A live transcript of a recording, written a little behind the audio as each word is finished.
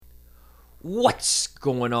What's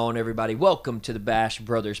going on, everybody? Welcome to the Bash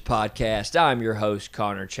Brothers Podcast. I'm your host,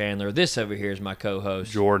 Connor Chandler. This over here is my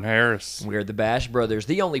co-host, Jordan Harris. We're the Bash Brothers,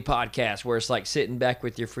 the only podcast where it's like sitting back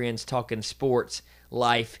with your friends talking sports,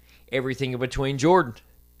 life, everything in between. Jordan,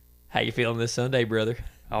 how you feeling this Sunday, brother?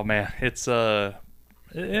 Oh man, it's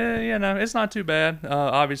it's not too bad.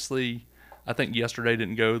 Obviously, I think yesterday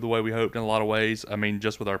didn't go the way we hoped in a lot of ways. I mean,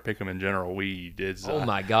 just with our pick'em in general, we did. Oh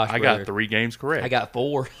my gosh, I brother. got 3 games correct. I got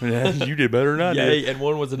 4. Yeah, you did better than I did. and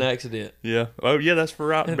one was an accident. Yeah. Oh yeah, that's for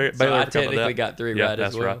right. So Baylor I forgot about technically that. got 3 Yeah, right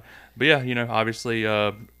that's as well. right. But yeah, obviously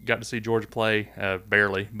got to see Georgia play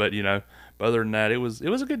barely, but but other than that, it was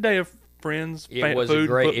a good day of friends, It was food, a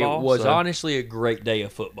great. football, It was so. honestly a great day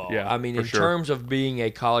of football. Yeah, I mean, for in sure. terms of being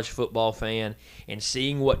a college football fan and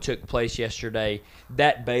seeing what took place yesterday,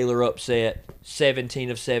 that Baylor upset,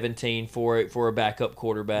 17 of 17 for a backup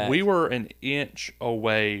quarterback. We were an inch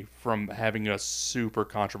away from having a super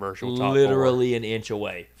controversial top literally an inch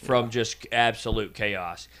away from just absolute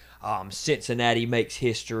chaos. Cincinnati makes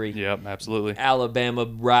history. 4. Yep, absolutely. Alabama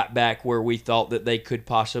right back where we thought that they could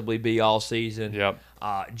possibly be all season. Yep.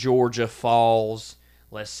 Georgia falls.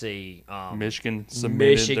 Let's see. Michigan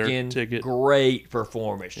submitted their Michigan, ticket. great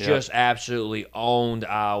performance. Yep. Just absolutely owned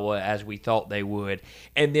Iowa as we thought they would.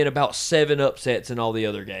 And then about 7 upsets in all the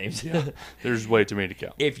other games. There's way too many to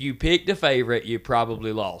count. If you picked a favorite, you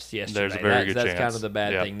probably lost yesterday. There's a very good That's chance. kind of the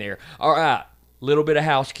bad Yep. thing there. All right. Little bit of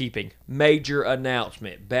housekeeping. Major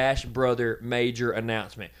announcement. Bash Brother major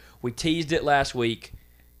announcement. We teased it last week,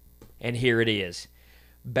 and here it is.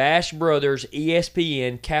 Bash Brothers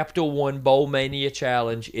ESPN Capital One Bowl Mania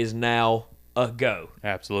Challenge is now a go.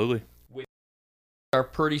 Absolutely. Are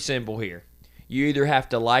pretty simple here. You either have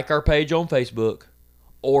to like our page on Facebook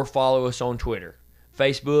or follow us on Twitter.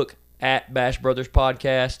 Facebook at Bash Brothers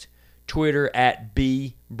Podcast, Twitter at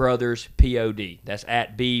B Brothers POD. That's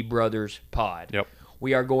at B Brothers Pod. Yep.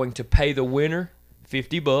 We are going to pay the winner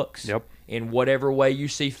 $50. Yep. In whatever way you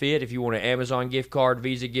see fit. If you want an Amazon gift card,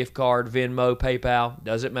 Visa gift card, Venmo, PayPal,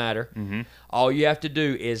 doesn't matter. Mm-hmm. All you have to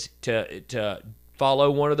do is to follow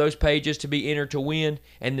one of those pages to be entered to win,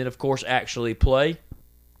 and then, of course, actually play.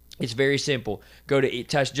 It's very simple.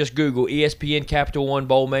 Just Google ESPN Capital One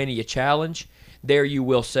Bowl Mania Challenge. There you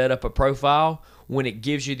will set up a profile. When it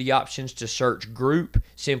gives you the options to search group,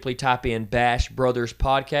 simply type in Bash Brothers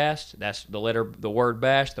Podcast. That's the word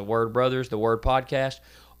Bash, the word Brothers, the word Podcast.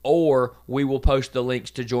 Or we will post the links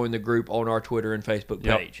to join the group on our Twitter and Facebook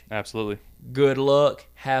page. Yep. Absolutely. Good luck.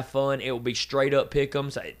 Have fun. It will be straight up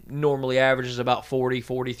pick'ems. It normally averages about 40,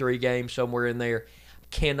 43 games, somewhere in there.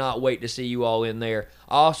 Cannot wait to see you all in there.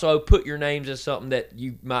 Also, put your names as something that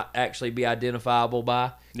you might actually be identifiable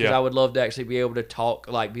by. Because Yeah. I would love to actually be able to talk,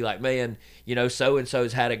 be like, man,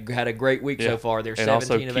 so-and-so's had a great week so far. They're and 17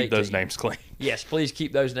 also of keep 18. those names clean. Yes, please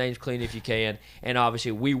keep those names clean if you can. And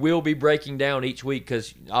obviously, we will be breaking down each week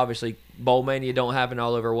because obviously Bowl Mania don't happen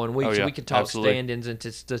all over one week. Oh, So yeah, we can talk absolutely. stand-ins and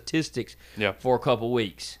statistics Yeah. for a couple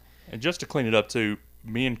weeks. And just to clean it up too,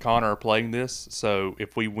 me and Connor are playing this, so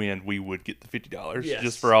if we win, we would get the $50. Yes.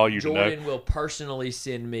 Just for all you to know. Jordan will personally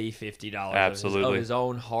send me $50 Absolutely. of his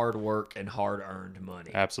own hard work and hard-earned money.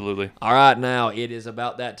 Absolutely. All right, now it is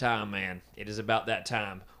about that time, man. It is about that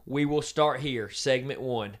time. We will start here, segment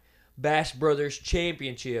 1. Bash Brothers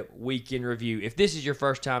Championship Week in Review. If this is your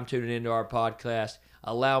first time tuning into our podcast,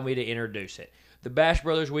 allow me to introduce it. The Bash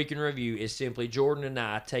Brothers Week in Review is simply Jordan and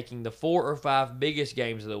I taking the 4 or 5 biggest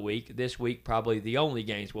games of the week, this week probably the only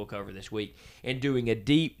games we'll cover this week, and doing a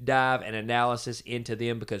deep dive and analysis into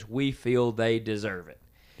them because we feel they deserve it.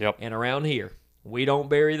 Yep. And around here, we don't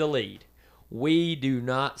bury the lead. We do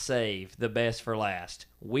not save the best for last.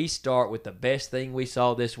 We start with the best thing we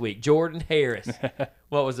saw this week. Jordan Harris,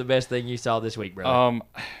 what was the best thing you saw this week, brother?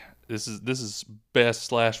 This is best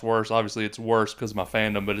 / worst. Obviously, it's worst because of my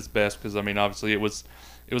fandom, but it's best because obviously it was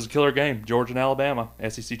a killer game. Georgia and Alabama,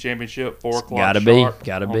 SEC championship, 4 o'clock. Gotta be. on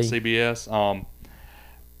CBS.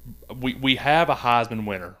 We have a Heisman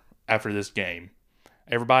winner after this game.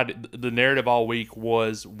 Everybody, the narrative all week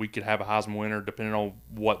was we could have a Heisman winner depending on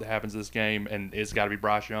what happens in this game, and it's got to be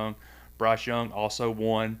Bryce Young. Bryce Young also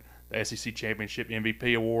won the SEC championship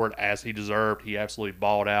MVP award as he deserved. He absolutely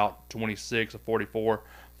balled out, 26 of 44.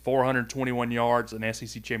 421 yards, an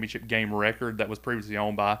SEC championship game record that was previously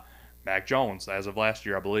owned by Mac Jones as of last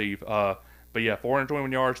year, I believe. But yeah,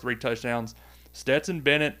 421 yards, 3 touchdowns. Stetson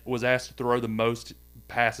Bennett was asked to throw the most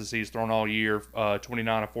passes he's thrown all year,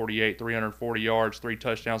 29 of 48, 340 yards, 3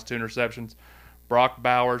 touchdowns, 2 interceptions. Brock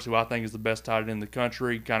Bowers, who I think is the best tight end in the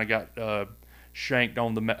country, kind of got shanked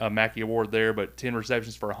on the Mackey Award there, but 10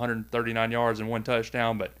 receptions for 139 yards and 1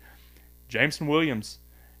 touchdown. But Jameson Williams,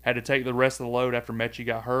 had to take the rest of the load after Mechie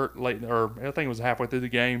got hurt late, or I think it was halfway through the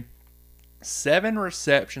game. 7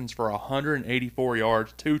 receptions for 184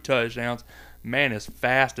 yards, 2 touchdowns. Man is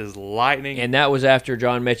fast as lightning. And that was after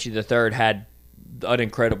John Mechie III had an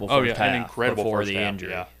incredible first half an incredible before first the half,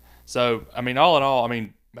 injury. Yeah. So, I mean, all in all, I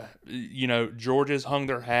mean, Georgia's hung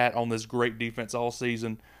their hat on this great defense all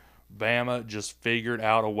season. Bama just figured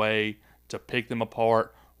out a way to pick them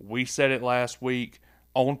apart. We said it last week.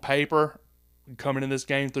 On paper, coming in this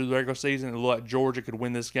game through the regular season, it looked like Georgia could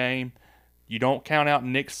win this game. You don't count out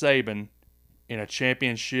Nick Saban in a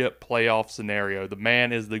championship playoff scenario. The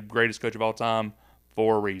man is the greatest coach of all time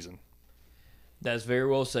for a reason. That's very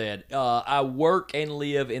well said. I work and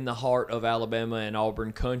live in the heart of Alabama and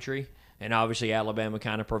Auburn country, and obviously Alabama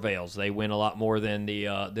kind of prevails. They win a lot more than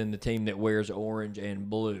the team that wears orange and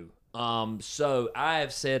blue. So I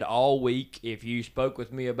have said all week, if you spoke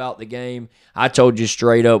with me about the game, I told you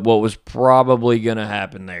straight up what was probably going to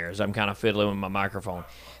happen there, as I'm kind of fiddling with my microphone.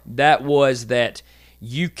 That was that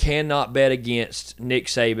you cannot bet against Nick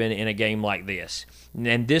Saban in a game like this.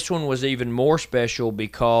 And this one was even more special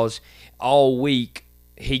because all week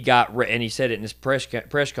he got, and he said it in his press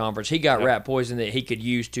conference, he got rat poison that he could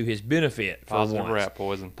use to his benefit. Positive rat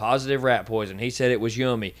poison. Positive rat poison. He said it was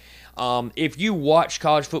yummy. If you watch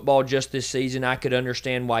college football just this season, I could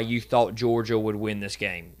understand why you thought Georgia would win this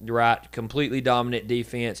game. Right? Completely dominant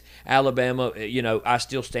defense. Alabama, I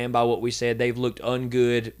still stand by what we said. They've looked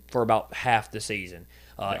ungood for about half the season.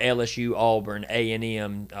 LSU, Auburn,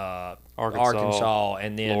 A&M, Arkansas,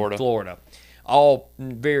 and then Florida. All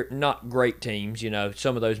very not great teams,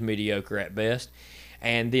 some of those mediocre at best.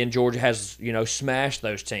 And then Georgia has, smashed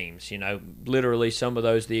those teams, literally some of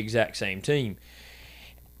those the exact same team.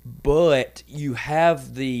 But you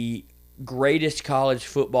have the greatest college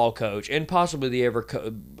football coach, and possibly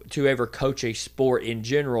to ever coach a sport in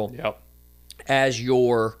general, as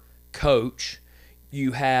your coach.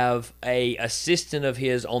 You have a assistant of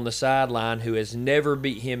his on the sideline who has never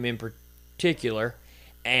beat him in particular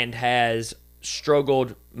and has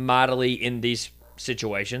struggled mightily in these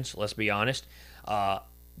situations, let's be honest.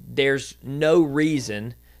 There's no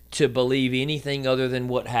reason to believe anything other than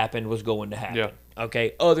what happened was going to happen. Yeah.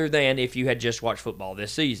 Okay, other than if you had just watched football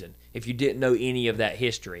this season, if you didn't know any of that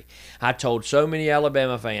history. I told so many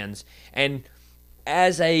Alabama fans, and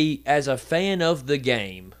as a fan of the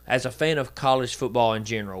game, as a fan of college football in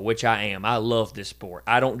general, which I am, I love this sport.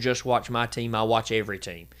 I don't just watch my team, I watch every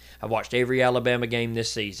team. I've watched every Alabama game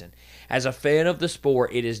this season. As a fan of the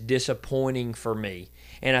sport, it is disappointing for me,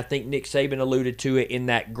 and I think Nick Saban alluded to it in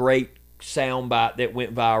that great soundbite that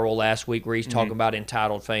went viral last week where he's talking about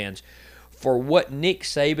entitled fans. For what Nick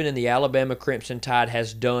Saban and the Alabama Crimson Tide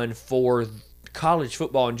has done for college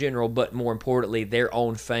football in general, but more importantly, their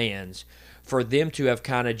own fans, for them to have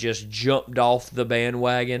kind of just jumped off the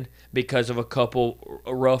bandwagon because of a couple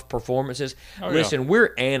rough performances. Listen,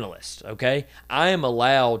 we're analysts, okay? I am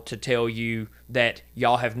allowed to tell you that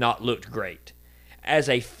y'all have not looked great. As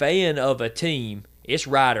a fan of a team, it's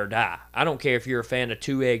ride or die. I don't care if you're a fan of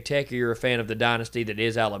Two Egg Tech or you're a fan of the dynasty that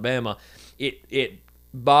is Alabama. It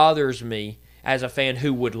bothers me as a fan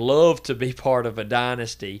who would love to be part of a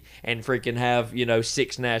dynasty and freaking have,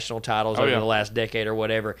 6 national titles over the last decade or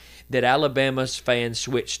whatever, that Alabama's fans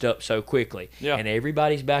switched up so quickly. Yeah. And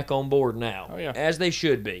everybody's back on board now, as they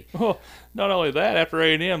should be. Well, not only that, after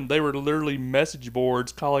A&M, they were literally message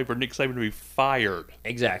boards calling for Nick Saban to be fired.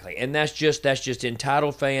 Exactly. And that's just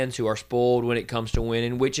entitled fans who are spoiled when it comes to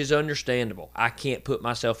winning, which is understandable. I can't put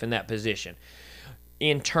myself in that position.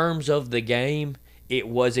 In terms of the game, it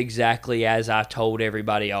was exactly as I told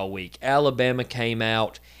everybody all week. Alabama came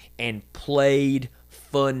out and played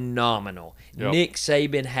phenomenal. Yep. Nick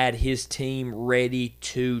Saban had his team ready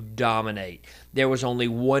to dominate. There was only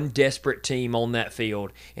one desperate team on that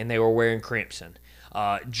field, and they were wearing crimson.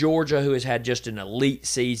 Georgia, who has had just an elite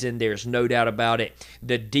season, there's no doubt about it.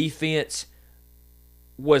 The defense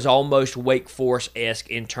was almost Wake Forest-esque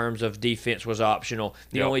in terms of defense was optional.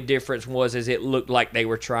 The only difference was it looked like they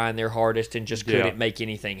were trying their hardest and just couldn't make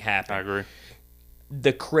anything happen. I agree.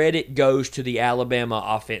 The credit goes to the Alabama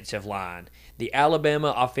offensive line. The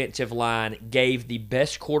Alabama offensive line gave the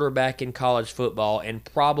best quarterback in college football and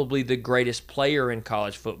probably the greatest player in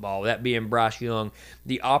college football, that being Bryce Young,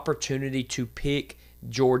 the opportunity to pick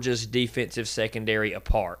Georgia's defensive secondary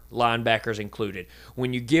apart, linebackers included.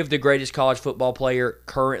 When you give the greatest college football player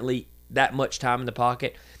currently that much time in the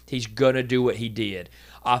pocket, he's going to do what he did.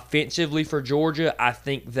 Offensively for Georgia, I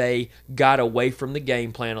think they got away from the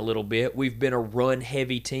game plan a little bit. We've been a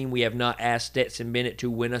run-heavy team. We have not asked Stetson Bennett to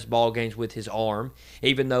win us ball games with his arm,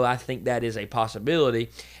 even though I think that is a possibility.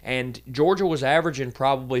 And Georgia was averaging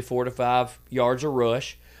probably 4 to 5 yards a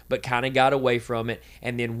rush. but kind of got away from it.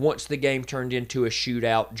 And then once the game turned into a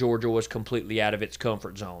shootout, Georgia was completely out of its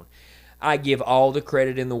comfort zone. I give all the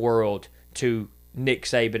credit in the world to Nick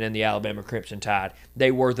Saban and the Alabama Crimson Tide.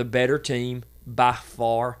 They were the better team by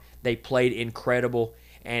far. They played incredible.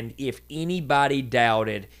 And if anybody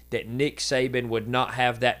doubted that Nick Saban would not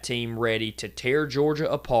have that team ready to tear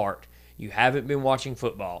Georgia apart, you haven't been watching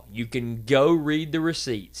football. You can go read the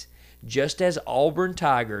receipts. Just as Auburn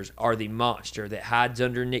Tigers are the monster that hides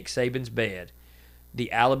under Nick Saban's bed,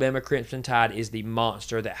 the Alabama Crimson Tide is the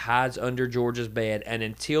monster that hides under Georgia's bed. And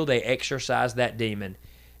until they exorcise that demon,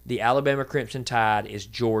 the Alabama Crimson Tide is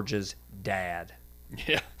Georgia's dad.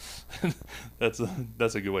 Yeah, that's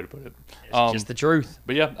a good way to put it. It's just the truth.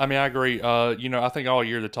 But yeah, I mean, I agree. I think all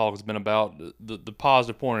year the talk has been about the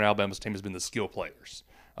positive point in Alabama's team has been the skill players.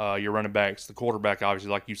 Your running backs, the quarterback, obviously,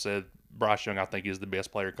 like you said, Bryce Young, I think, is the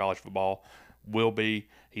best player in college football. Will be.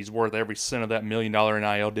 He's worth every cent of that $1 million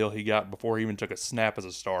NIL deal he got before he even took a snap as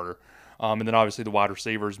a starter. And then obviously the wide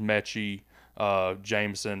receivers, Mechie,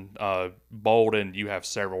 Jameson, Bolden. You have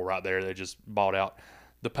several right there that just balled out.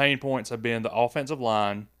 The pain points have been the offensive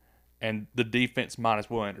line and the defense minus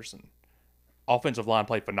Will Anderson. Offensive line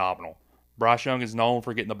played phenomenal. Bryce Young is known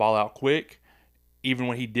for getting the ball out quick. Even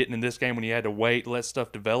when he didn't in this game, when he had to wait, let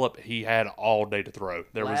stuff develop, he had all day to throw.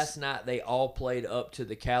 Last night, they all played up to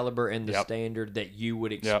the caliber and the standard that you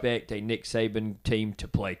would expect a Nick Saban team to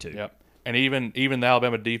play to. Yep. And even the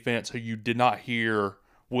Alabama defense, who you did not hear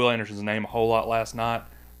Will Anderson's name a whole lot last night,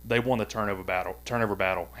 they won the turnover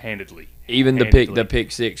battle handedly. Even the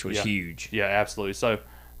pick six was huge. Yeah, absolutely. So,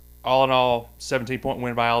 all in all, 17-point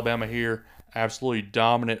win by Alabama here. Absolutely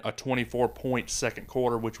dominant. A 24-point second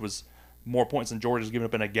quarter, which was more points than Georgia's given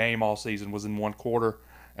up in a game all season, was in one quarter.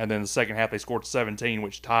 And then the second half, they scored 17,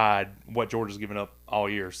 which tied what Georgia's given up all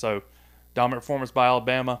year. So, dominant performance by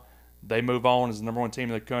Alabama. They move on as the number one team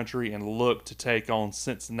in the country and look to take on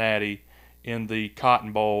Cincinnati in the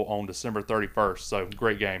Cotton Bowl on December 31st. So,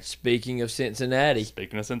 great game. Speaking of Cincinnati.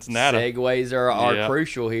 Segues are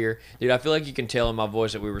crucial here. Dude, I feel like you can tell in my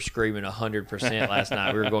voice that we were screaming 100% last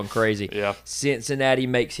night. We were going crazy. Yeah. Cincinnati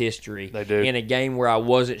makes history. They do. In a game where I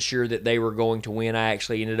wasn't sure that they were going to win, I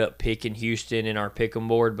actually ended up picking Houston in our pick'em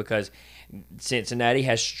board because Cincinnati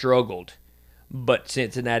has struggled. But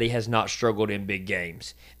Cincinnati has not struggled in big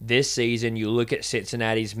games. This season, you look at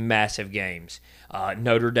Cincinnati's massive games.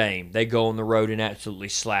 Notre Dame, they go on the road and absolutely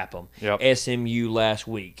slap them. Yep. SMU last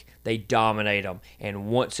week, they dominate them. And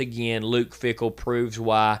once again, Luke Fickell proves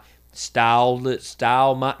why style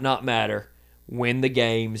might not matter. Win the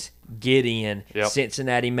games, get in. Yep.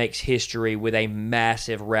 Cincinnati makes history with a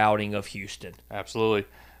massive routing of Houston. Absolutely.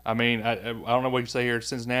 I mean, I don't know what you say here.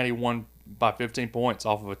 Cincinnati won by 15 points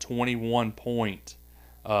off of a 21-point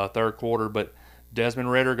third quarter, but Desmond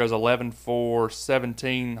Ridder goes 11 for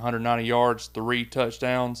 17, 190 yards, 3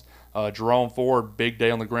 touchdowns. Jerome Ford, big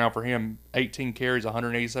day on the ground for him, 18 carries,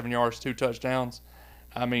 187 yards, 2 touchdowns.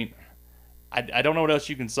 I mean, I don't know what else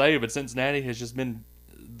you can say, but Cincinnati has just been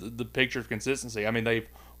the picture of consistency. I mean, they've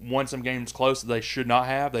won some games close that they should not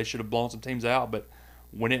have. They should have blown some teams out, but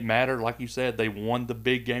when it mattered, like you said, they won the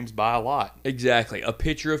big games by a lot. Exactly. A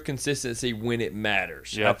picture of consistency when it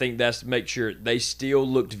matters. Yep. I think that's to make sure they still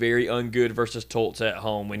looked very ungood versus Tulsa at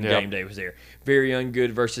home when game day was there. Very ungood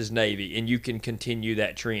versus Navy, and you can continue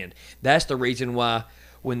that trend. That's the reason why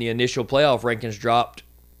when the initial playoff rankings dropped,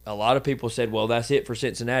 a lot of people said, well, that's it for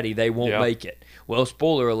Cincinnati. They won't make it. Well,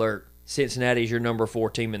 spoiler alert, Cincinnati is your number 4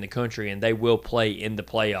 team in the country, and they will play in the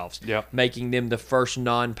playoffs, making them the first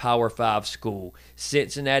non-Power 5 school.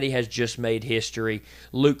 Cincinnati has just made history.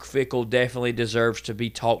 Luke Fickell definitely deserves to be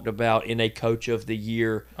talked about in a Coach of the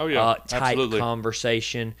Year type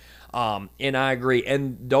conversation. And I agree.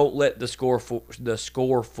 And don't let the score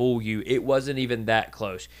fool you. It wasn't even that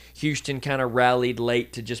close. Houston kind of rallied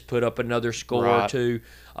late to just put up another score or two,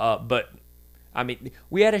 but I mean,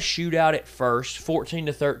 we had a shootout at first,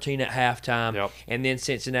 14-13 at halftime, and then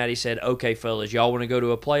Cincinnati said, okay, fellas, y'all want to go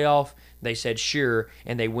to a playoff? They said, sure,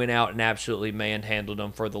 and they went out and absolutely manhandled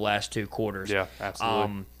them for the last 2 quarters. Yeah,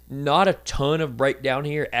 absolutely. Not a ton of breakdown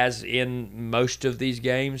here, as in most of these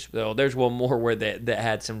games. Though there's one more where that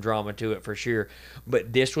had some drama to it for sure.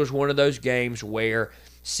 But this was one of those games where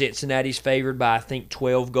Cincinnati's favored by, I think,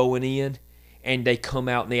 12 going in, and they come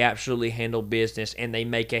out and they absolutely handle business, and they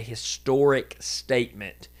make a historic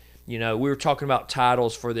statement. You know, we were talking about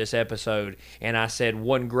titles for this episode, and I said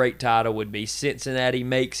one great title would be Cincinnati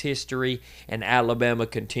makes history and Alabama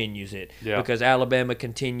continues it. Because Alabama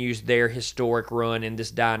continues their historic run in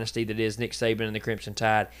this dynasty that is Nick Saban and the Crimson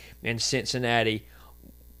Tide, and Cincinnati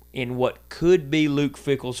in what could be Luke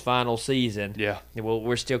Fickell's final season. Yeah. Well,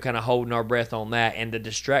 we're still kind of holding our breath on that, and the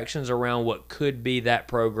distractions around what could be that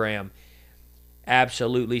program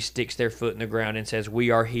absolutely sticks their foot in the ground and says, we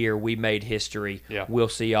are here, we made history. Yeah. We'll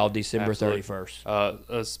see y'all December Absolutely.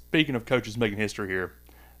 31st. Speaking of coaches making history here,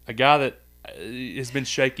 a guy that has been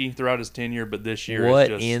shaky throughout his tenure, but this year What is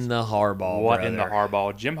just in the Harbaugh, what brother? in the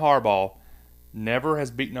Harbaugh. Jim Harbaugh never has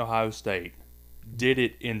beaten Ohio State. Did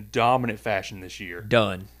it in dominant fashion this year.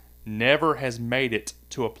 Done. Never has made it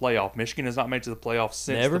to a playoff. Michigan has not made it to the playoff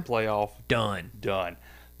since Never? the playoff. Done.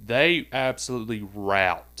 They absolutely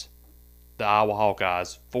rout the Iowa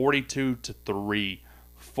Hawkeyes 42-3.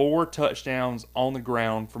 4 touchdowns on the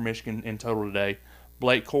ground for Michigan in total today.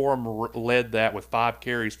 Blake Corum led that with 5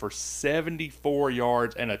 carries for 74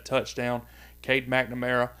 yards and a touchdown. Cade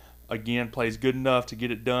McNamara, again, plays good enough to get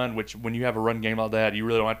it done, which when you have a run game like that, you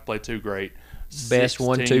really don't have to play too great. Best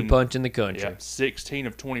 1-2 punch in the country. Yeah, 16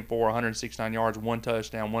 of 24, 169 yards, 1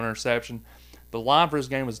 touchdown, 1 interception. The line for this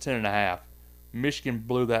game was 10.5. Michigan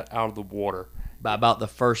blew that out of the water. By about the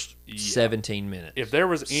first 17 minutes. If there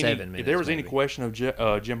was any, 7 minutes, any question of Jim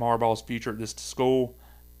Harbaugh's future at this school,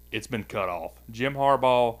 it's been cut off. Jim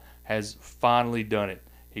Harbaugh has finally done it.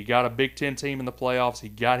 He got a Big Ten team in the playoffs. He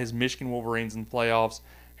got his Michigan Wolverines in the playoffs,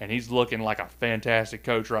 and he's looking like a fantastic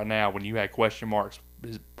coach right now when you had question marks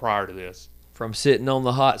prior to this. From sitting on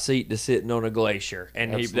the hot seat to sitting on a glacier.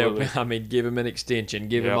 And give him an extension,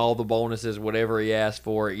 give him all the bonuses, whatever he asked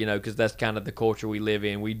for, because that's kind of the culture we live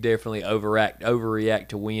in. We definitely overreact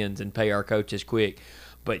to wins and pay our coaches quick.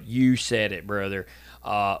 But you said it, brother.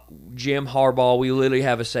 Jim Harbaugh, we literally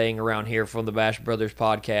have a saying around here from the Bash Brothers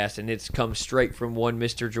podcast, and it's come straight from one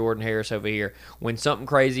Mr. Jordan Harris over here. When something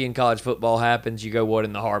crazy in college football happens, you go, what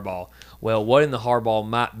in the Harbaugh? Well, what in the Harbaugh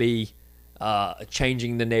might be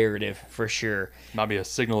changing the narrative for sure. Might be a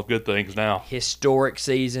signal of good things now. Historic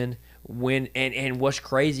season. And what's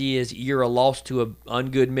crazy is you're a loss to an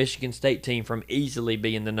ungood Michigan State team from easily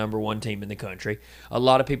being the number 1 team in the country. A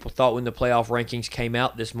lot of people thought when the playoff rankings came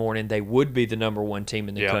out this morning they would be the number 1 team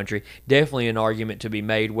in the country. Definitely an argument to be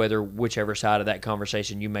made, whichever side of that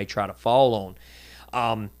conversation you may try to fall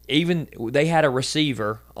on. Even they had a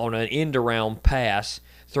receiver on an end-around pass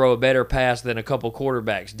throw a better pass than a couple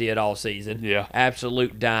quarterbacks did all season. Yeah.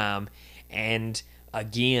 Absolute dime. And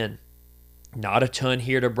again, not a ton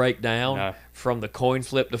here to break down. No. From the coin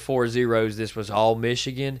flip to 4-0, this was all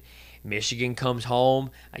Michigan. Michigan comes home.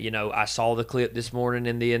 I saw the clip this morning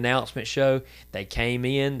in the announcement show. They came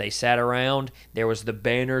in, they sat around. There was the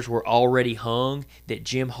banners were already hung that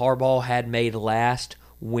Jim Harbaugh had made last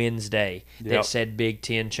Wednesday that said Big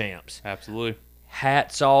Ten champs. Absolutely.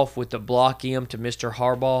 Hats off with the block M to Mr.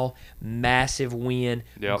 Harbaugh. Massive win.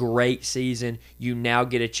 Yep. Great season. You now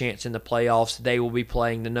get a chance in the playoffs. They will be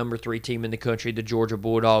playing the number 3 team in the country, the Georgia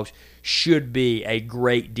Bulldogs. Should be a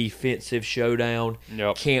great defensive showdown.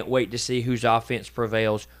 Yep. Can't wait to see whose offense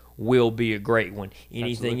prevails. Will be a great one.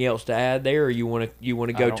 Anything else to add there, or you want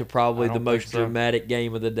to go to probably the most dramatic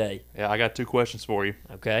game of the day? Yeah, I got 2 questions for you.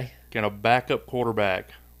 Okay. Can a backup quarterback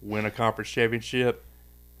win a conference championship?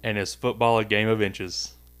 And is football a game of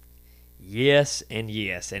inches? Yes and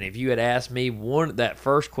yes. And if you had asked me that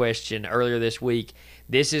first question earlier this week,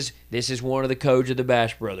 this is one of the codes of the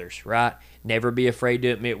Bash Brothers, right? Never be afraid to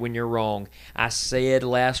admit when you're wrong. I said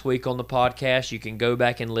last week on the podcast, you can go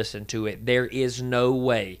back and listen to it. There is no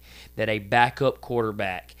way that a backup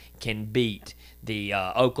quarterback can beat the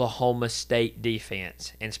Oklahoma State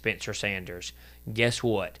defense and Spencer Sanders. Guess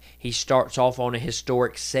what? He starts off on a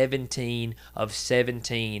historic 17 of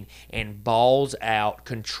 17 and balls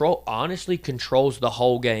out. Honestly controls the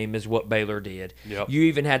whole game is what Baylor did. Yep. You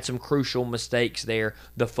even had some crucial mistakes there.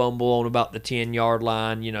 The fumble on about the 10-yard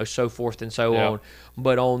line, so forth and so on.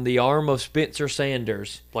 But on the arm of Spencer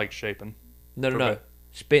Sanders. Blake Shapen. No.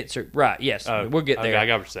 Spencer, right, yes, we'll get there. Okay, I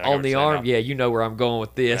got what you're saying. On the arm, you know where I'm going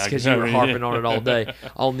with this because you were harping on it all day.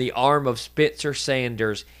 On the arm of Spencer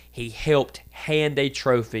Sanders, he helped hand a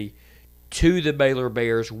trophy to the Baylor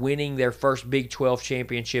Bears, winning their first Big 12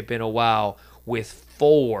 championship in a while with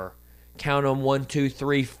 4, count them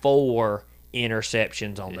 4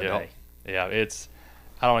 interceptions on the day. Yeah,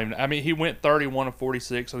 he went 31 of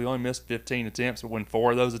 46, so he only missed 15 attempts, but when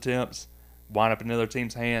 4 of those attempts wind up in other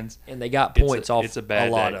team's hands. And they got points off it's a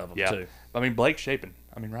bad lot day. of them, too. Blake Shapen,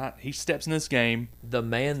 right? He steps in this game. The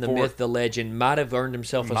man, the myth, the legend might have earned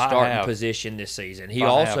himself a starting position this season. He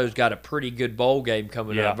also's got a pretty good bowl game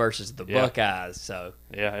coming up versus the Buckeyes. So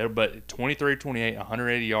But 23-28,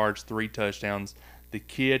 180 yards, 3 touchdowns. The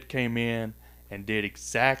kid came in and did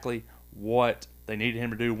exactly what they needed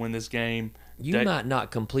him to do to win this game. You might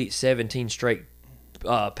not complete 17 straight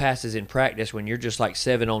passes in practice when you're just like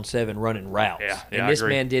 7-on-7 running routes. Yeah, and I this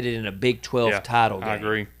agree. man did it in a Big 12 title game. I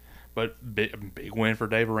agree. But big win for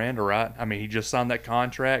Dave Aranda, right? I mean, he just signed that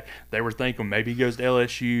contract. They were thinking maybe he goes to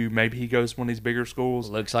LSU, maybe he goes to one of these bigger schools.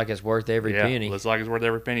 Looks like it's worth every penny. Looks like it's worth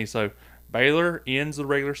every penny. So Baylor ends the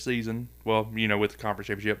regular season, well, with the conference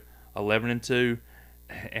championship, 11-2.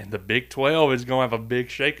 And the Big 12 is going to have a big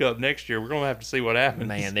shakeup next year. We're going to have to see what happens.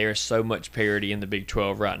 Man, there's so much parity in the Big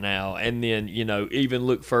 12 right now. And then, even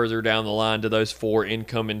look further down the line to those 4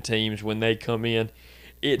 incoming teams when they come in.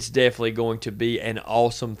 It's definitely going to be an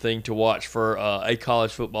awesome thing to watch for a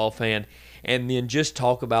college football fan. And then just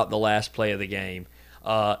talk about the last play of the game.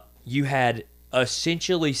 You had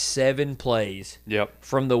essentially 7 plays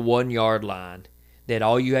from the 1-yard line that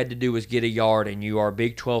all you had to do was get a yard, and you are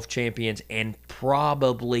Big 12 champions and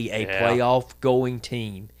probably a playoff going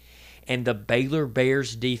team. And the Baylor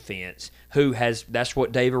Bears defense, that's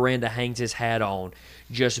what Dave Aranda hangs his hat on,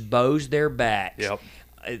 just bows their backs.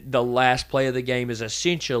 The last play of the game is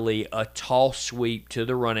essentially a toss sweep to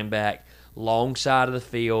the running back, long side of the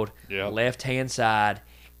field, left-hand side,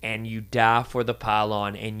 and you dive for the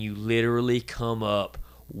pylon, and you literally come up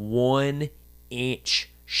 1 inch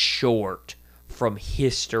short from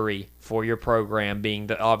history for your program, being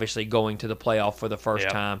obviously going to the playoff for the first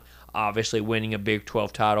time, obviously winning a Big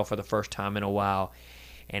 12 title for the first time in a while.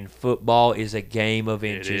 And football is a game of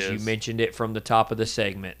inches. You mentioned it from the top of the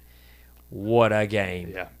segment. What a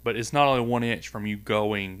game. Yeah, but it's not only 1 inch from you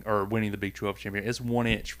going or winning the Big 12 championship. It's 1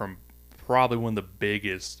 inch from probably one of the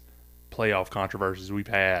biggest playoff controversies we've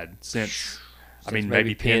had since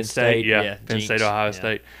maybe Penn State. Penn State, Ohio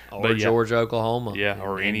State. Or Georgia, Oklahoma.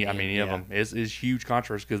 Or any of them. It's huge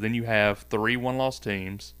controversy because then you have 3 one-loss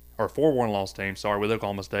teams, or 4 one-loss teams, with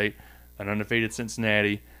Oklahoma State, an undefeated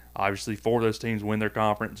Cincinnati. Obviously, 4 of those teams win their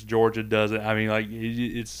conference. Georgia doesn't.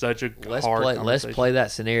 It's such a hard conversation. Let's play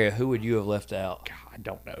that scenario. Who would you have left out? God, I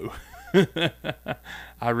don't know.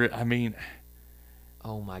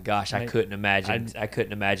 Oh my gosh, I couldn't imagine. I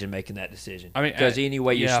couldn't imagine making that decision. I mean, because any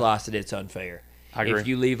way you slice it, it's unfair. I agree. If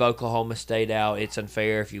you leave Oklahoma State out, it's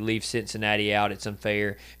unfair. If you leave Cincinnati out, it's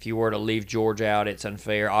unfair. If you were to leave Georgia out, it's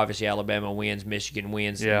unfair. Obviously, Alabama wins, Michigan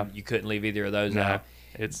wins. Yeah. You couldn't leave either of those out.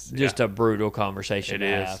 It's just a brutal conversation to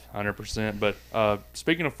have. 100%. But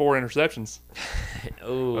speaking of 4 interceptions,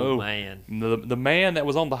 man, the man that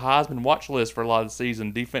was on the Heisman watch list for a lot of the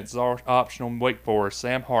season, defensive option on Wake Forest,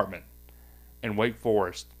 Sam Hartman, and Wake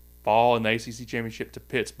Forest fall in the ACC championship to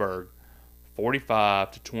Pittsburgh,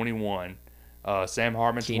 45-21. Sam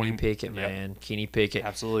Hartman, Kenny Pickett, man. Kenny Pickett.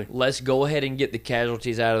 Absolutely. Let's go ahead and get the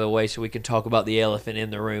casualties out of the way so we can talk about the elephant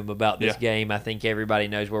in the room about this game. I think everybody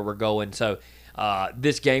knows where we're going. So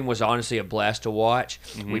this game was honestly a blast to watch.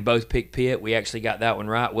 We both picked Pitt. We actually got that one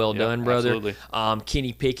right. Well done, brother. Absolutely.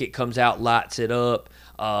 Kenny Pickett comes out, lights it up.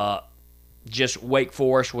 Just Wake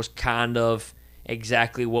Forest was kind of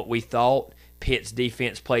exactly what we thought. Pitt's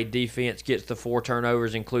defense played defense, gets the 4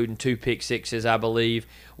 turnovers, including 2 pick sixes, I believe.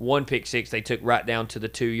 1 pick six they took right down to the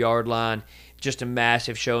 2-yard line. Just a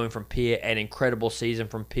massive showing from Pitt, an incredible season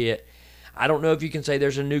from Pitt. I don't know if you can say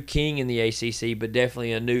there's a new king in the ACC, but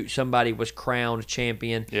definitely somebody was crowned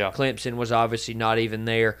champion. Clemson was obviously not even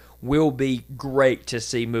there. Will be great to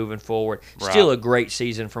see moving forward. Right. Still a great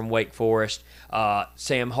season from Wake Forest.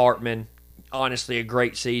 Sam Hartman, honestly a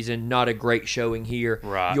great season, not a great showing here.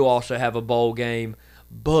 Right. You'll also have a bowl game,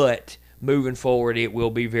 but moving forward it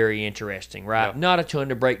will be very interesting, right? Yep. Not a ton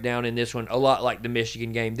to break down in this one, a lot like the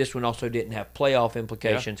Michigan game. This one also didn't have playoff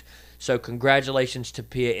implications. So congratulations to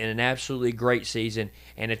Pitt in an absolutely great season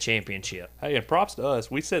and a championship. Hey, and props to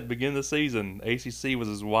us. We said at the beginning of the season, ACC was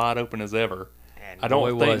as wide open as ever. And I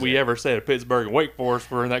don't think we ever said Pittsburgh and Wake Forest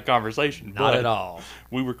were in that conversation. Not at all.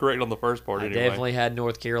 We were correct on the first part anyway. Definitely had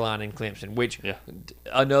North Carolina and Clemson, which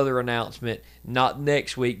another announcement, not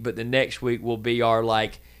next week, but the next week will be our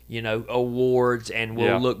awards, and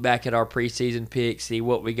we'll look back at our preseason picks, see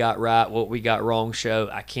what we got right, what we got wrong show.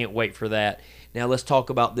 I can't wait for that. Now let's talk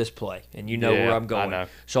about this play, and you know where I'm going. I know.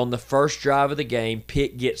 So on the first drive of the game,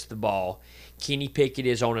 Pitt gets the ball. Kenny Pickett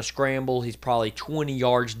is on a scramble. He's probably 20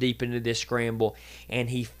 yards deep into this scramble, and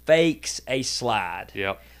he fakes a slide.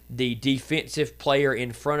 Yep. The defensive player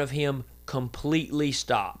in front of him completely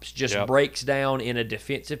stops, just breaks down in a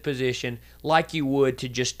defensive position like you would to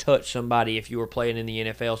just touch somebody if you were playing in the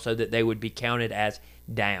NFL so that they would be counted as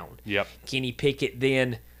down. Yep. Kenny Pickett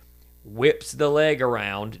then whips the leg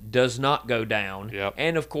around, does not go down,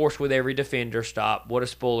 and of course with every defender stop, what a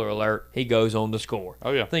spoiler alert, he goes on to score. Oh,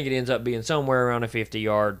 yeah. I think it ends up being somewhere around a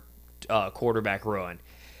 50-yard quarterback run.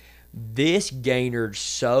 This garnered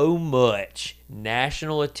so much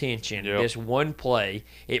national attention, Yep. this one play.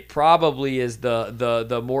 It probably is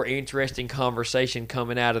the more interesting conversation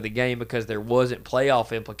coming out of the game because there wasn't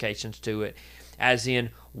playoff implications to it. As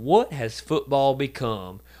in, what has football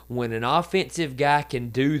become when an offensive guy can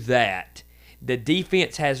do that? The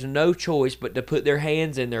defense has no choice but to put their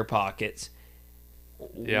hands in their pockets.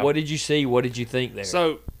 Yeah. What did you see? What did you think there?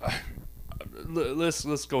 So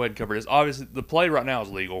let's go ahead and cover this. Obviously, the play right now is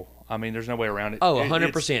legal. I mean, there's no way around it. Oh,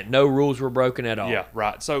 100%. No rules were broken at all. Yeah,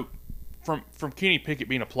 right. So from Kenny Pickett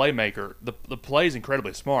being a playmaker, the play is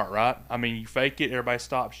incredibly smart, right? I mean, you fake it, everybody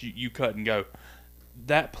stops, you cut and go.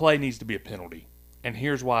 That play needs to be a penalty. And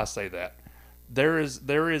here's why I say that. There is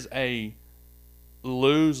a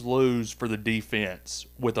lose-lose for the defense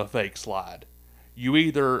with a fake slide. You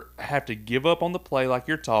either have to give up on the play like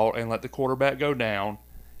you're taught and let the quarterback go down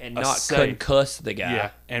And not concuss the guy. Yeah,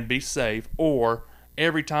 and be safe. Or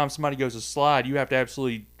every time somebody goes to slide, you have to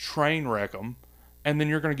absolutely train wreck them, and then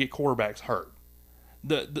you're going to get quarterbacks hurt.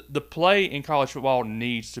 The play in college football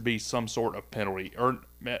needs to be some sort of penalty. Or,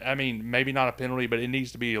 I mean, maybe not a penalty, but it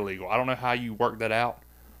needs to be illegal. I don't know how you work that out,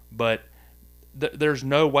 but there's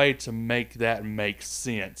no way to make that make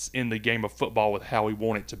sense in the game of football with how we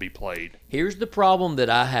want it to be played. Here's the problem that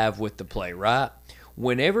I have with the play, right?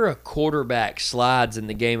 Whenever a quarterback slides in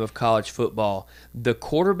the game of college football, the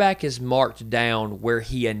quarterback is marked down where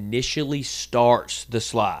he initially starts the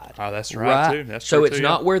slide. Oh, that's right, too. That's so true, it's too,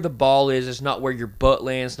 not yeah. where the ball is. It's not where your butt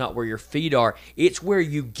lands. Not where your feet are. It's where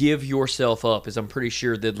you give yourself up, is I'm pretty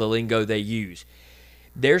sure the lingo they use.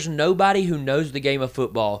 There's nobody who knows the game of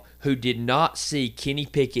football who did not see Kenny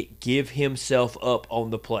Pickett give himself up on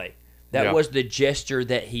the play. That Yeah. was the gesture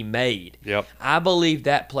that he made. Yep. I believe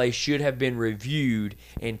that play should have been reviewed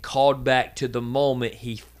and called back to the moment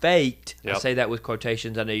he faked, I Yep. say that with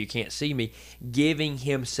quotations, I know you can't see me, giving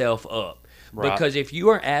himself up. Right. Because if you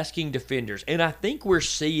are asking defenders, and I think we're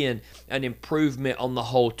seeing an improvement on the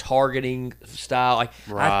whole targeting style, I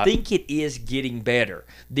Right. think it is getting better.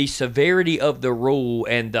 The severity of the rule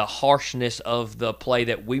and the harshness of the play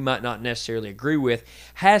that we might not necessarily agree with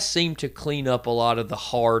has seemed to clean up a lot of the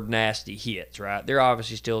hard, nasty hits, right? They're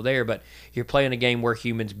obviously still there, but you're playing a game where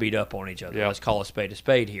humans beat up on each other. Yep. Let's call a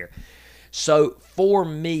spade here. So for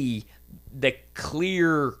me, the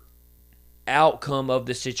clear outcome of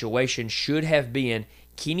the situation should have been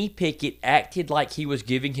Kenny Pickett acted like he was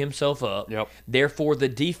giving himself up. Yep. Therefore, the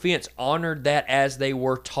defense honored that as they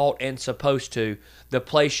were taught and supposed to. The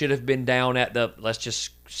play should have been down at the, let's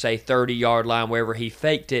just say, 30-yard line, wherever he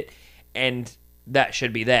faked it, and that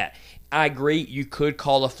should be that. I agree, you could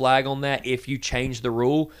call a flag on that if you change the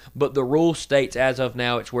rule, but the rule states as of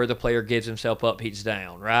now it's where the player gives himself up, he's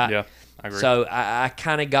down, right? Yeah, I agree. So I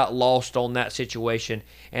kind of got lost on that situation,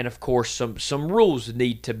 and of course some rules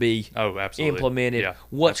need to be absolutely. implemented. Yeah,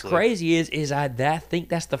 What's absolutely. crazy is I think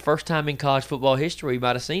that's the first time in college football history we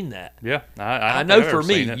might have seen that. Yeah, I don't know think I've for ever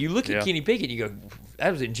me, seen it. you look at Yeah. Kenny Pickett, you go, that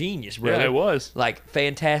was ingenious, bro. Yeah, it was. Like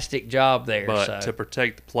fantastic job there. But so. to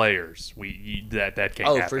protect the players, that can't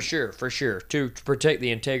Oh, happen. for sure. To protect the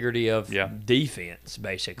integrity of Yeah. defense,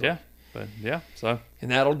 basically. Yeah, but yeah, so And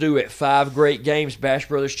that'll do it. 5 great games, Bash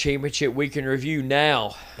Brothers Championship Week in Review.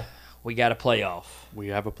 Now, we got a playoff. we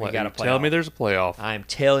have a play. got a Tell playoff. me there's a playoff. I am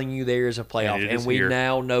telling you there is a playoff, And it and is we here.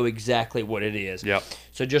 now know exactly what it is. Yep.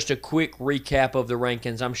 So just a quick recap of the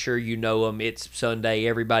rankings. I'm sure you know them. It's Sunday.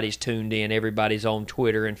 Everybody's tuned in. Everybody's on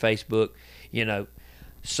Twitter and Facebook, you know.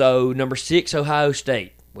 So number 6, Ohio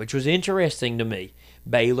State, which was interesting to me.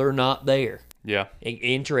 Baylor not there. Yeah,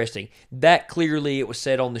 Interesting. That clearly, it was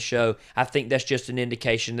said on the show. I think that's just an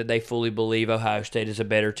indication that they fully believe Ohio State is a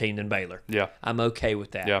better team than Baylor. yeah, I'm okay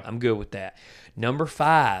with that. Yeah. I'm good with that. Number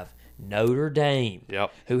 5, Notre Dame,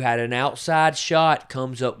 Yep. who had an outside shot,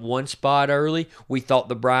 comes up one spot early. We thought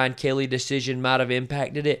the Brian Kelly decision might have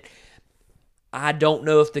impacted it. I don't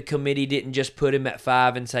know if the committee didn't just put him at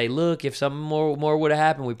 5 and say, look, if something more would have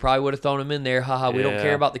happened, we probably would have thrown him in there. Haha, we don't Yeah.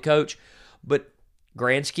 care about the coach. But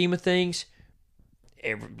grand scheme of things,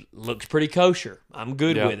 it looks pretty kosher. I'm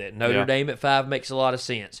good Yeah. with it. Notre Yeah. Dame at 5 makes a lot of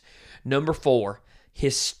sense. Number 4,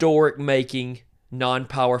 historic making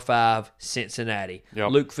non-power 5 Cincinnati.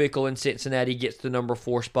 Yep. Luke Fickell in Cincinnati gets the number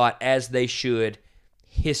 4 spot, as they should.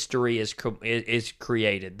 History is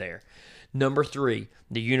created there. Number 3,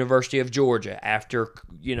 the University of Georgia, after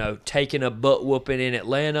taking a butt whooping in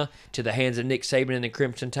Atlanta to the hands of Nick Saban and the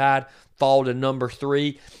Crimson Tide, fall to number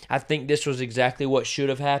 3. I think this was exactly what should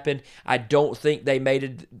have happened. I don't think they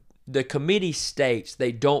made the committee states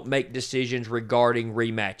they don't make decisions regarding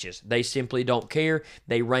rematches. They simply don't care.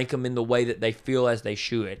 They rank them in the way that they feel as they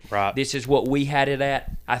should. Right. This is what we had it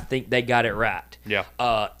at. I think they got it right.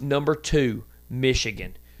 Yeah. Number 2,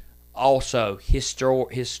 Michigan. Also,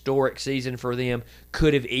 historic season for them.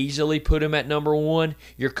 Could have easily put them at number 1.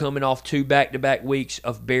 You're coming off 2 back-to-back weeks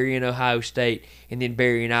of burying Ohio State and then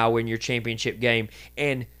burying Iowa in your championship game.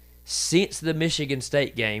 And since the Michigan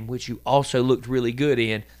State game, which you also looked really good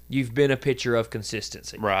in, you've been a picture of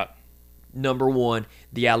consistency. Right. Number 1,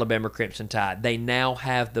 the Alabama Crimson Tide. They now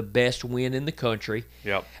have the best win in the country.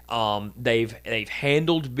 Yep. They've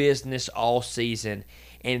handled business all season,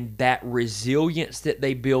 and that resilience that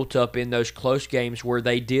they built up in those close games where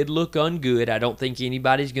they did look ungood. I don't think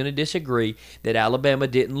anybody's going to disagree that Alabama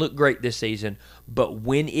didn't look great this season, but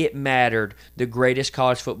when it mattered, the greatest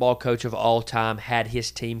college football coach of all time had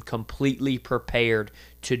his team completely prepared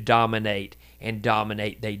to dominate, and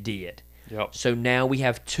dominate they did. Yep. So now we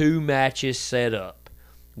have 2 matches set up.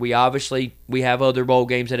 We have other bowl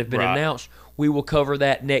games that have been Right. announced. We will cover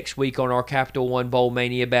that next week on our Capital One Bowl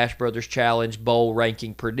Mania Bash Brothers Challenge Bowl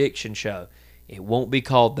Ranking Prediction Show. It won't be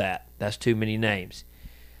called that. That's too many names.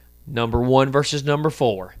 Number 1 versus number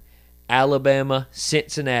 4. Alabama,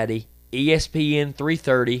 Cincinnati, ESPN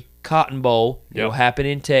 3:30, Cotton Bowl. Yep. It'll happen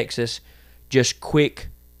in Texas. Just quick,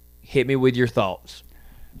 hit me with your thoughts.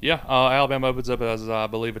 Yeah, Alabama opens up as, I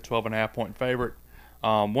believe, a 12.5-point favorite.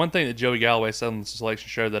 One thing that Joey Galloway said on the selection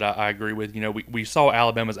show that I agree with, we saw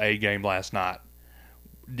Alabama's A game last night.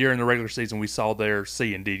 During the regular season, we saw their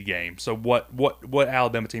C and D game. So what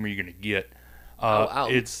Alabama team are you going to get?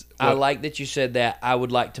 I like that you said that. I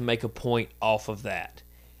would like to make a point off of that.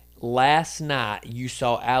 Last night, you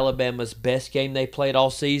saw Alabama's best game they played all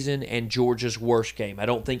season and Georgia's worst game. I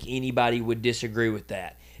don't think anybody would disagree with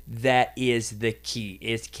that. That is the key.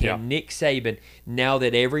 Nick Saban, now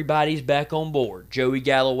that everybody's back on board, Joey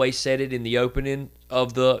Galloway said it in the opening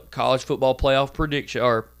of the college football playoff prediction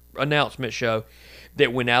or announcement show,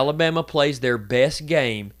 that when Alabama plays their best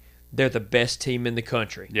game, they're the best team in the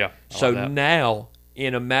country. Yeah. So now,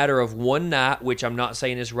 in a matter of one night, which I'm not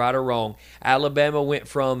saying is right or wrong, Alabama went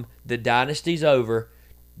from the dynasty's over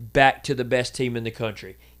back to the best team in the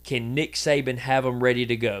country. Can Nick Saban have them ready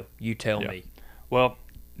to go? You tell me. Well,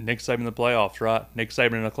 Nick Saban in the playoffs, right? Nick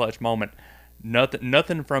Saban in a clutch moment.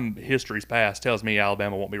 Nothing from history's past tells me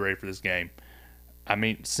Alabama won't be ready for this game. I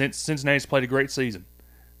mean, since Cincinnati's played a great season,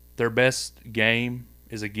 their best game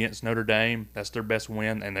is against Notre Dame. That's their best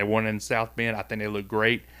win, and they won in South Bend. I think they look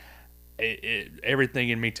great. Everything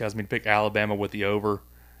in me tells me to pick Alabama with the over.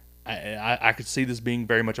 I could see this being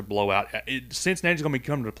very much a blowout. Cincinnati's going to be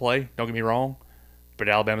coming to play, don't get me wrong, but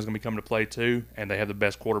Alabama's going to be coming to play too, and they have the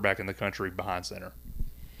best quarterback in the country behind center.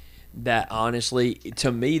 That honestly,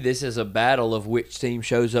 to me, this is a battle of which team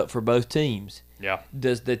shows up for both teams. Yeah.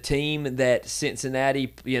 Does the team that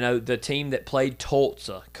Cincinnati, the team that played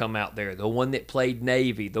Tulsa come out there, the one that played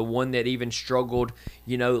Navy, the one that even struggled,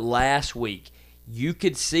 last week? You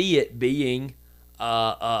could see it being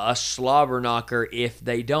a slobber knocker if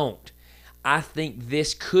they don't. I think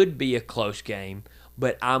this could be a close game,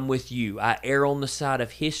 but I'm with you. I err on the side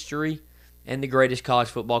of history and the greatest college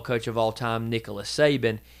football coach of all time, Nicholas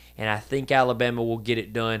Saban, and I think Alabama will get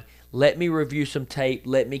it done. Let me review some tape.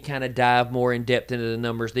 Let me kind of dive more in depth into the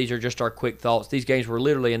numbers. These are just our quick thoughts. These games were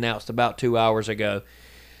literally announced about 2 hours ago.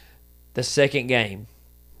 The second game,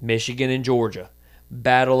 Michigan and Georgia.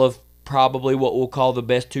 Battle of probably what we'll call the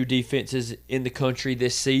best 2 defenses in the country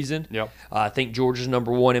this season. Yep. I think Georgia's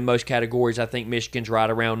number 1 in most categories. I think Michigan's right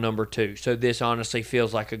around number 2. So this honestly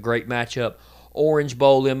feels like a great matchup. Orange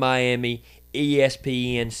Bowl in Miami,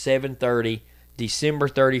 ESPN, 7:30. December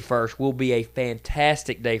 31st will be a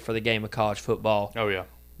fantastic day for the game of college football. Oh, yeah.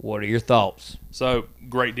 What are your thoughts? So,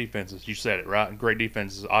 great defenses. You said it, right? Great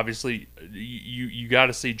defenses. Obviously, you got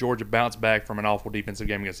to see Georgia bounce back from an awful defensive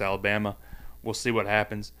game against Alabama. We'll see what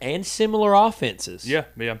happens. And similar offenses. Yeah.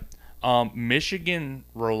 Michigan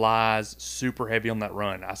relies super heavy on that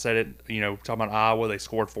run. I said it, talking about Iowa, they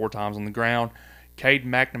scored 4 times on the ground. Cade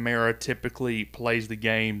McNamara typically plays the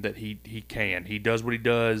game that he can. He does what he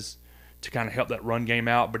does to kind of help that run game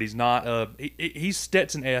out, but he's not he's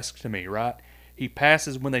Stetson-esque to me, right? He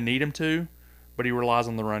passes when they need him to, but he relies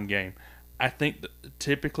on the run game. I think that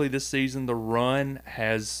typically this season the run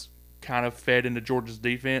has kind of fed into Georgia's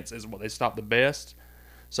defense as what they stop the best.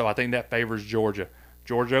 So I think that favors Georgia.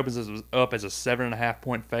 Georgia opens up as a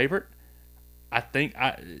 7.5-point favorite. I think,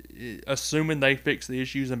 assuming they fix the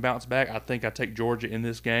issues and bounce back, I think I take Georgia in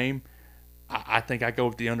this game. I think I go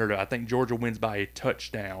with the underdog. I think Georgia wins by a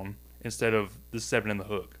touchdown instead of the 7 in the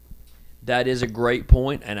hook. That is a great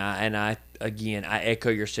point, and I again I echo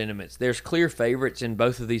your sentiments. There's clear favorites in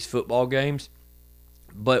both of these football games,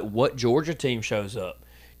 but what Georgia team shows up?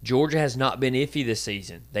 Georgia has not been iffy this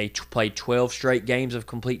season. They played 12 straight games of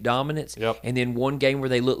complete dominance, and then one game where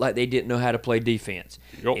they looked like they didn't know how to play defense.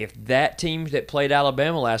 If that team that played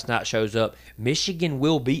Alabama last night shows up, Michigan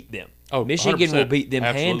will beat them. Michigan 100%. will beat them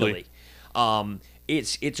Absolutely. handily.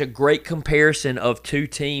 It's a great comparison of two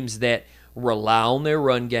teams that rely on their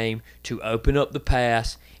run game to open up the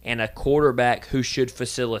pass and a quarterback who should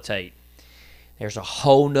facilitate. There's a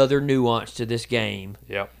whole nother nuance to this game,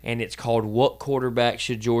 and it's called what quarterback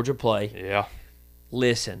should Georgia play? Yeah.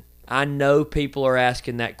 Listen, I know people are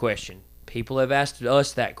asking that question. People have asked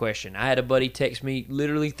us that question. I had a buddy text me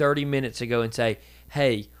literally 30 minutes ago and say,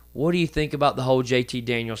 hey, what do you think about the whole JT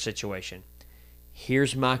Daniels situation?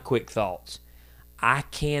 Here's my quick thoughts. I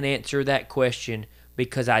can't answer that question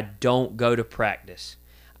because I don't go to practice.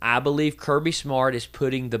 I believe Kirby Smart is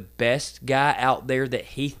putting the best guy out there that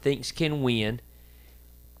he thinks can win.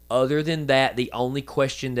 Other than that, the only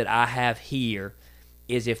question that I have here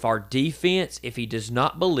is if our defense, if he does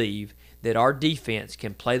not believe that our defense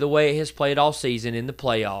can play the way it has played all season in the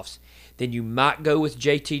playoffs, then you might go with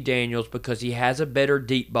JT Daniels because he has a better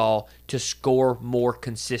deep ball to score more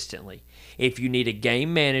consistently. If you need a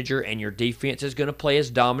game manager and your defense is going to play as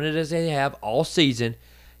dominant as they have all season,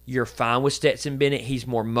 you're fine with Stetson Bennett. He's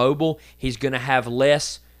more mobile. He's going to have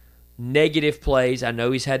less negative plays. I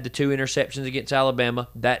know he's had the 2 interceptions against Alabama.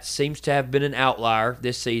 That seems to have been an outlier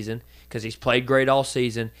this season because he's played great all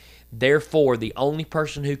season. Therefore, the only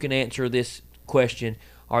person who can answer this question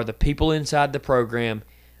are the people inside the program.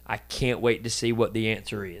 I can't wait to see what the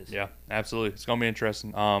answer is. Yeah, absolutely. It's going to be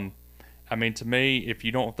interesting. I mean, to me, if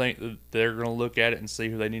you don't think that they're going to look at it and see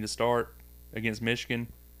who they need to start against Michigan,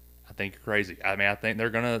 I think you're crazy. I mean, I think they're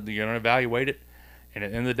going to evaluate it. And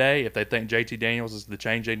at the end of the day, if they think JT Daniels is the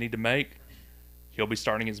change they need to make, he'll be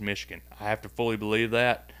starting against Michigan. I have to fully believe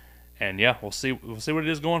that. And yeah, we'll see what it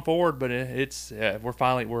is going forward. But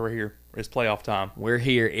we're here. It's playoff time. We're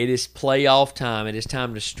here. It is playoff time. It is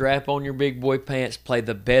time to strap on your big boy pants, play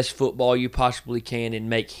the best football you possibly can, and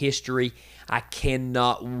make history. I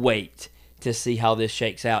cannot wait to see how this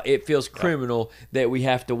shakes out. It feels criminal that we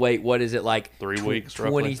have to wait, what is it, like 3 weeks,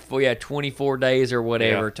 24 days or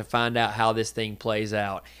whatever to find out how this thing plays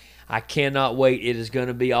out. I cannot wait. It is going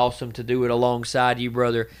to be awesome to do it alongside you,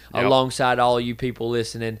 brother, alongside all you people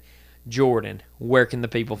listening. Jordan, where can the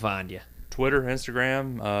people find you? Twitter,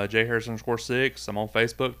 Instagram, jharris_6. I'm on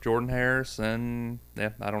Facebook, Jordan Harris, and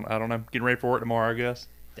I don't know. Getting ready for it tomorrow, I guess.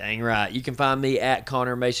 Dang right. You can find me at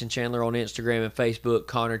Connor Mason Chandler on Instagram and Facebook,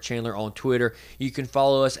 Connor Chandler on Twitter. You can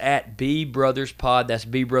follow us at B Brothers Pod. That's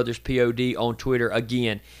B Brothers POD on Twitter.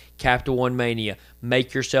 Again, Capital One Mania.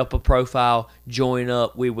 Make yourself a profile. Join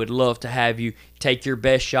up. We would love to have you. Take your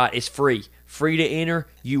best shot. It's free. Free to enter.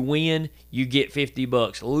 You win. You get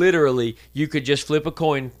 $50. Literally, you could just flip a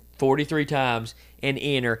coin 43 times and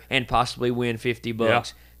enter and possibly win $50. Yeah.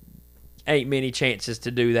 Ain't many chances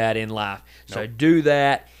to do that in life. So do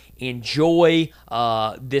that. Enjoy.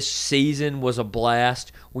 This season was a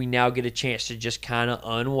blast. We now get a chance to just kind of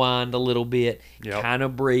unwind a little bit, kind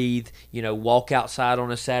of breathe, walk outside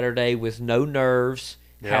on a Saturday with no nerves,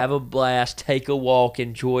 have a blast, take a walk,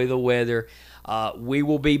 enjoy the weather. We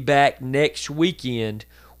will be back next weekend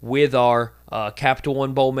with our Capital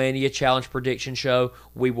One Bowl Mania Challenge Prediction Show.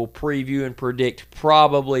 We will preview and predict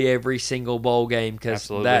probably every single bowl game because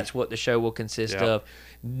that's what the show will consist of.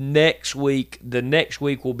 The next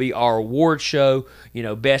week will be our award show.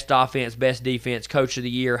 Best offense, best defense, coach of the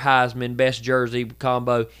year, Heisman, best jersey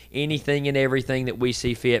combo, anything and everything that we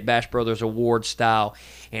see fit, Bash Brothers Award style.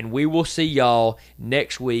 And we will see y'all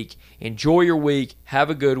next week. Enjoy your week. Have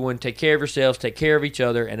a good one. Take care of yourselves. Take care of each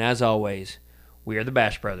other. And as always, we are the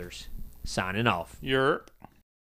Bash Brothers, signing off. You're